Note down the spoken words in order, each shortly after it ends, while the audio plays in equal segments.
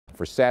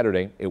for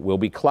Saturday, it will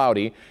be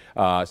cloudy,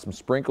 some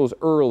sprinkles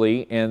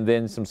early, and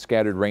then some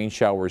scattered rain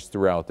showers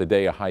throughout the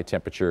day, a high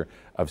temperature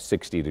of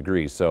 60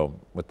 degrees. So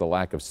with the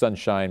lack of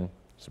sunshine,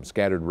 some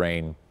scattered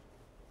rain,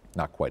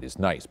 not quite as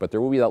nice, but there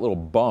will be that little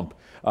bump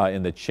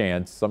in the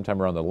chance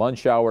sometime around the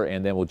lunch hour,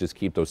 and then we'll just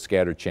keep those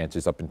scattered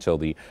chances up until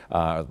the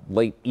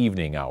late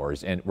evening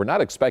hours. And we're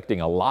not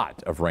expecting a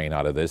lot of rain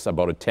out of this,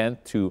 about a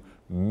tenth to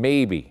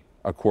maybe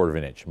a quarter of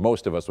an inch.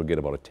 Most of us will get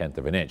about a tenth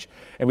of an inch.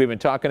 And we've been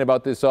talking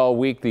about this all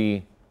week,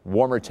 the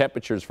warmer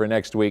temperatures for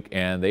next week,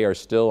 and they are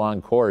still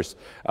on course,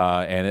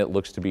 and it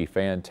looks to be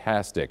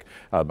fantastic.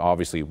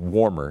 Obviously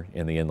warmer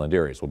in the inland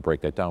areas. We'll break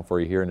that down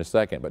for you here in a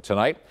second. But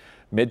tonight,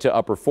 mid to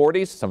upper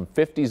 40s, some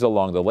 50s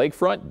along the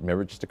lakefront.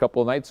 Remember, just a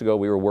couple of nights ago,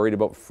 we were worried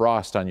about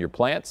frost on your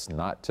plants.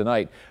 Not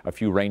tonight. A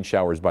few rain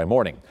showers by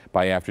morning.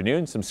 By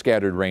afternoon, some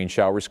scattered rain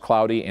showers,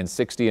 cloudy and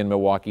 60 in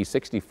Milwaukee,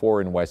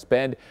 64 in West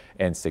Bend,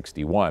 and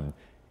 61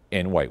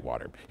 in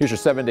Whitewater. Here's your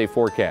 7-day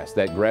forecast.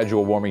 That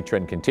gradual warming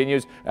trend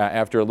continues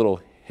after a little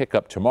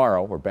hiccup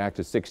tomorrow. We're back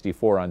to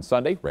 64 on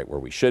Sunday, right where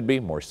we should be.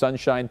 More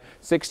sunshine.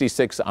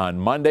 66 on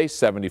Monday,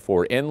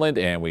 74 inland,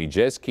 and we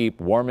just keep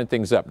warming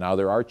things up. Now,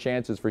 there are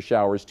chances for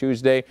showers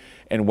Tuesday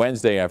and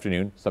Wednesday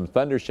afternoon. Some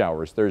thunder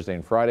showers Thursday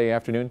and Friday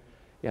afternoon.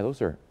 Yeah,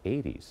 those are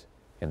 80s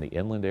in the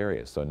inland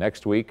areas. So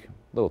next week,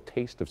 a little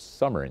taste of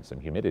summer and some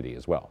humidity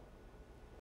as well.